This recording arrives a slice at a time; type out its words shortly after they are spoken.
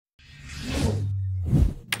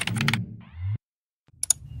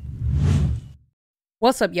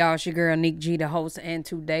What's up, y'all? It's your girl, Nick G, the host, and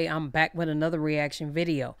today I'm back with another reaction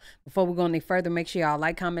video. Before we go any further, make sure y'all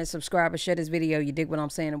like, comment, subscribe, and share this video. You dig what I'm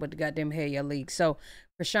saying with the goddamn hair your league. So,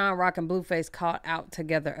 Chrisean Rock and Blueface caught out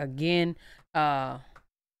together again.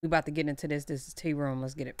 We about to get into this. This is Tea Room.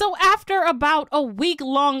 Let's get it. So after about a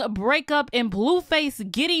week-long breakup and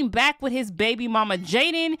Blueface getting back with his baby mama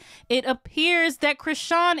Jaden, it appears that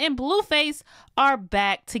Chrisean and Blueface are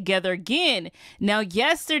back together again. Now,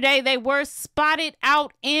 yesterday they were spotted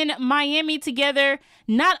out in Miami together.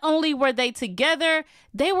 Not only were they together,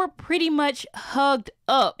 they were pretty much hugged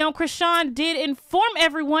up. Now, Chrisean did inform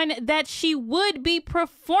everyone that she would be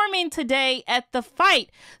performing today at the fight,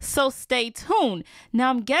 so stay tuned. Now,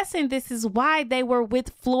 I'm guessing this is why they were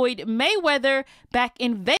with Floyd Mayweather back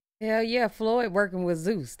in Vegas. Hell yeah, Floyd working with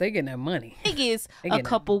Zeus. They getting that money. Vegas a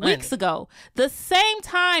couple weeks ago. The same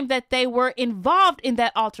time that they were involved in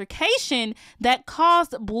that altercation that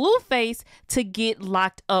caused Blueface to get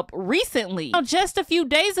locked up recently. Now, just a few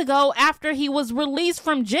days ago, after he was released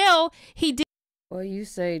from jail, he did. Well, you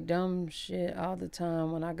say dumb shit all the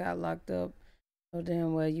time. When I got locked up, so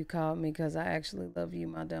damn well you called me because I actually love you,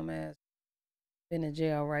 my dumb ass. Been in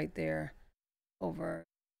jail right there over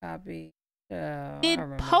copy. Did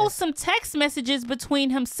post some text messages between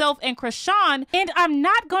himself and Chrisean, and I'm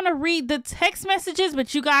not gonna read the text messages,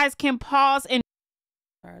 but you guys can pause and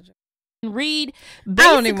read.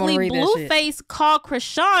 Basically, Blueface called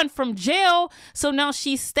Chrisean from jail, so now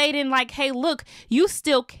she's stating like, hey, look, you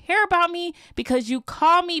still care about me because you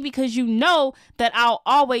call me because you know that I'll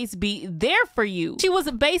always be there for you. She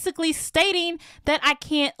was basically stating that I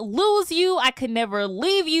can't lose you, I could never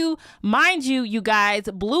leave you. Mind you, you guys,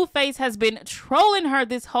 Blueface has been trolling her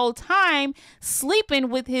this whole time, sleeping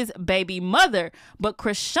with his baby mother, but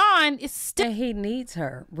Chrisean is still, and he needs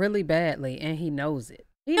her really badly, and he knows it.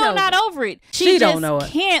 No, not over it. She just don't know it.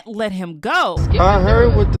 Can't let him go. I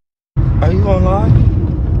heard what the... Are you gonna lie?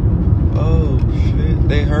 Oh, shit.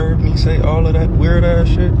 They heard me say all of that weird ass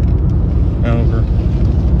shit? Over.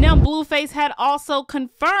 Now, Blueface had also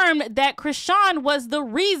confirmed that Chrisean was the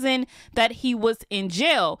reason that he was in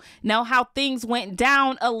jail. Now, how things went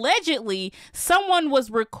down, allegedly, someone was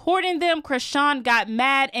recording them. Chrisean got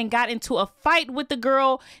mad and got into a fight with the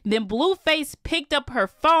girl. Then Blueface picked up her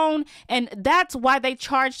phone, and that's why they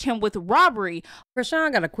charged him with robbery.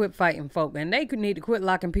 Chrisean got to quit fighting folk, and they could need to quit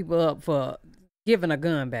locking people up for giving a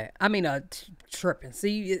gun back. I mean, tripping.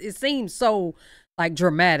 See, it seems so like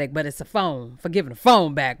dramatic, but it's a phone, for giving a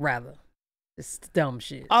phone back rather. It's dumb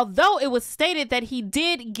shit. Although it was stated that he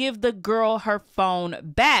did give the girl her phone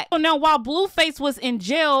back. So now, while Blueface was in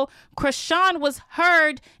jail, Chrisean was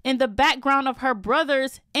heard in the background of her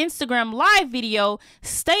brother's Instagram live video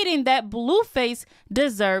stating that Blueface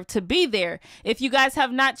deserved to be there. If you guys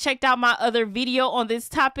have not checked out my other video on this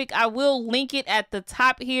topic, I will link it at the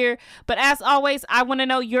top here. But as always, I want to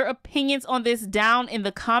know your opinions on this down in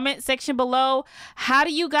the comment section below. How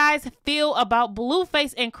do you guys feel about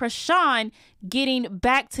Blueface and Chrisean getting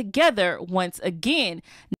back together once again?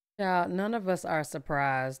 Child, none of us are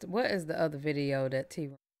surprised. What is the other video that T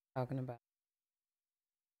was talking about?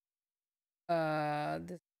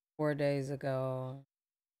 This 4 days ago.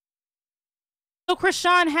 So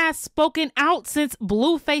Chrisean has spoken out since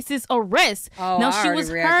Blueface's arrest. Now, she was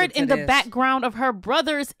heard in the background of her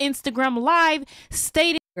brother's Instagram live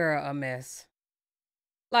stating, girl, a mess.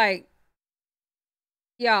 Like,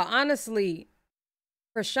 y'all, honestly,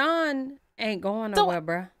 Chrisean ain't going nowhere,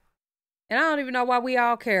 bruh. And I don't even know why we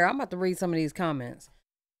all care. I'm about to read some of these comments.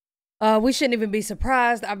 We shouldn't even be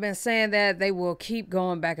surprised. I've been saying that they will keep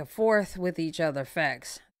going back and forth with each other.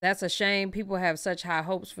 Facts. That's a shame. People have such high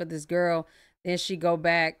hopes for this girl. Then she go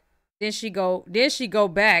back. Then she go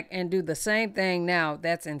back and do the same thing now.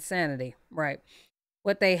 That's insanity. Right.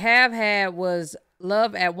 What they have had was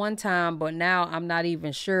love at one time, but now I'm not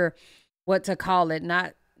even sure what to call it.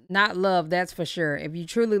 Not love, that's for sure. If you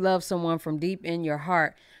truly love someone from deep in your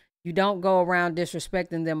heart, you don't go around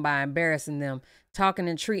disrespecting them by embarrassing them, talking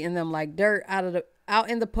and treating them like dirt out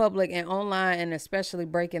in the public and online, and especially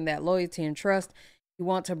breaking that loyalty and trust. You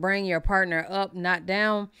want to bring your partner up, not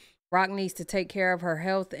down. Rock needs to take care of her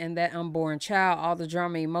health and that unborn child. All the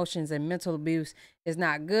drama, emotions, and mental abuse is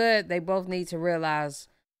not good. They both need to realize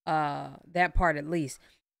that part at least.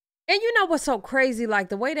 And you know what's so crazy? Like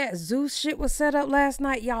the way that Zeus shit was set up last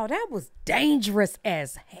night, y'all, that was dangerous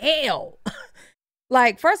as hell.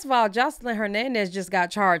 Like, first of all, Jocelyn Hernandez just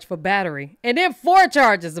got charged for battery, and then 4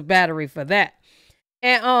 charges of battery for that.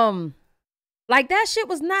 And like that shit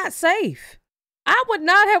was not safe. I would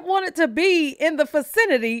not have wanted to be in the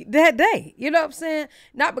vicinity that day. You know what I'm saying?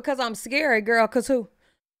 Not because I'm scary, girl, because who?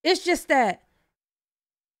 It's just that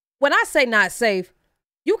when I say not safe,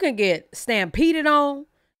 you can get stampeded on,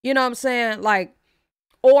 you know what I'm saying? Like,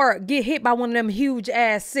 or get hit by one of them huge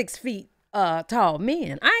ass 6 feet tall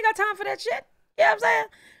men. I ain't got time for that shit. You know what I'm saying?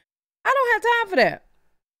 I don't have time for that.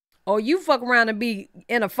 Or you fuck around and be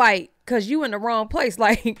in a fight because you in the wrong place.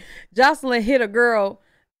 Like, Jocelyn hit a girl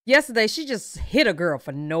yesterday. She just hit a girl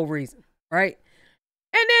for no reason, right?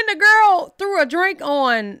 And then the girl threw a drink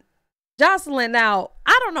on Jocelyn. Now,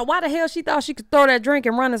 I don't know why the hell she thought she could throw that drink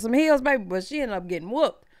and run in some heels, baby, but she ended up getting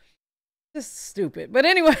whooped. Just stupid. But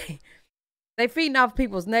anyway, they feeding off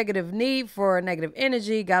people's negative need for negative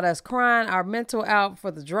energy, got us crying our mental out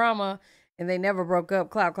for the drama, and they never broke up.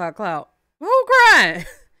 Clout, clout, clout. Who crying?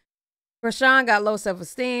 Chrisean got low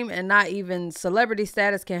self-esteem, and not even celebrity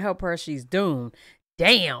status can help her. She's doomed.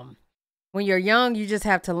 Damn. When you're young, you just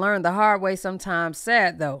have to learn the hard way sometimes.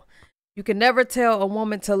 Sad, though. You can never tell a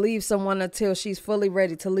woman to leave someone until she's fully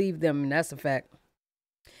ready to leave them, and that's a fact.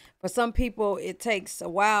 For some people, it takes a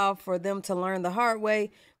while for them to learn the hard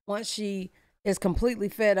way. Once she is completely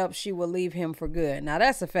fed up, she will leave him for good. Now,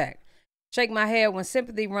 that's a fact. Shake my head when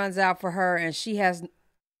sympathy runs out for her and she has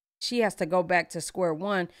to go back to square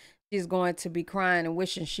one. She's going to be crying and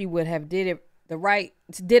wishing she would have did it right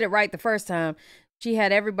the first time. She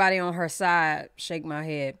had everybody on her side. Shake my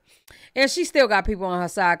head. And she still got people on her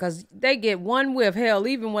side because they get one whiff. Hell,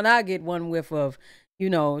 even when I get one whiff of, you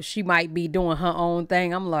know, she might be doing her own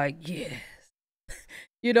thing, I'm like, yes.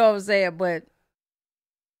 You know what I'm saying? But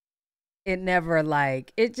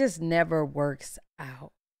it just never works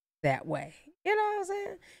out that way. You know what I'm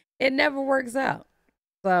saying? It never works out.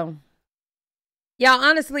 So, y'all,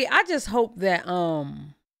 honestly, I just hope that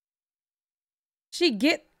she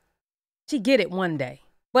get it one day.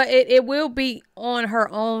 But it will be on her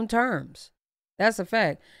own terms. That's a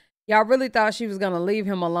fact. Y'all really thought she was going to leave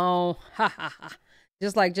him alone. Ha ha ha.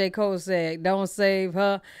 Just like J. Cole said, don't save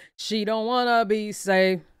her. She don't want to be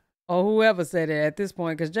saved. Or whoever said it at this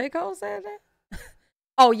point, because J. Cole said that.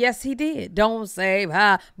 Oh, yes, he did. Don't save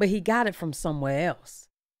her. But he got it from somewhere else.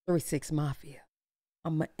 3-6 Mafia.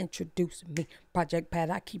 I'm going to introduce me. Project Pat,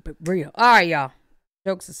 I keep it real. All right, y'all.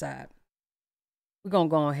 Jokes aside. We're going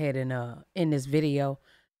to go ahead and end this video.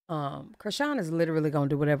 Chrisean is literally going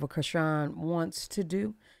to do whatever Chrisean wants to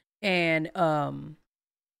do. And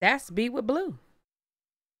that's Be With Blue.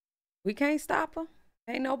 We can't stop her.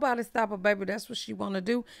 Ain't nobody stop her, baby. That's what she want to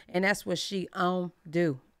do. And that's what she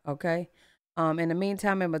do. Okay? In the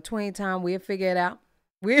meantime, in between time, we'll figure it out.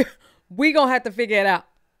 We going to have to figure it out.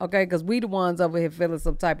 Okay? Because we the ones over here feeling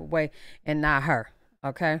some type of way and not her.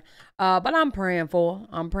 Okay? But I'm praying for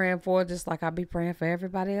her just like I be praying for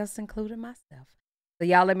everybody else, including myself. So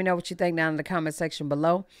y'all let me know what you think down in the comment section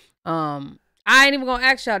below. I ain't even going to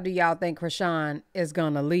ask y'all, do y'all think Chrisean is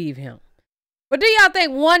going to leave him? But do y'all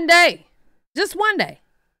think one day, just one day,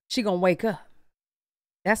 she going to wake up?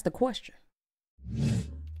 That's the question.